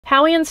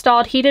How we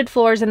installed heated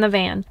floors in the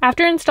van.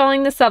 After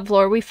installing the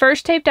subfloor, we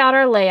first taped out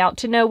our layout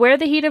to know where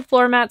the heated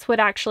floor mats would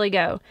actually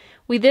go.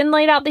 We then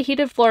laid out the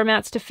heated floor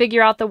mats to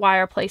figure out the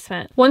wire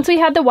placement. Once we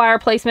had the wire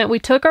placement, we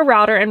took a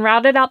router and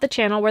routed out the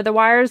channel where the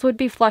wires would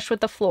be flush with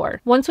the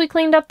floor. Once we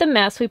cleaned up the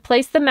mess, we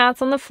placed the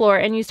mats on the floor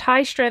and used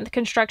high-strength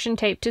construction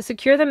tape to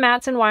secure the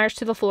mats and wires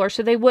to the floor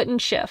so they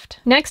wouldn't shift.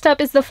 Next up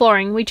is the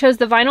flooring. We chose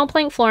the vinyl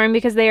plank flooring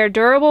because they are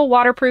durable,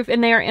 waterproof,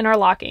 and they are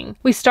interlocking.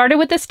 We started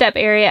with the step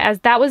area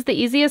as that was the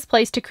easiest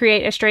place to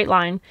create a straight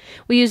line.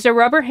 We used a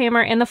rubber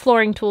hammer and the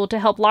flooring tool to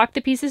help lock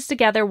the pieces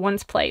together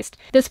once placed.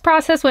 This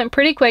process went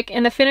pretty quick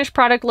and the finished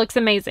product looks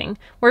amazing.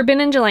 We're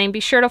Ben and Jelaine. Be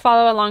sure to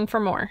follow along for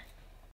more.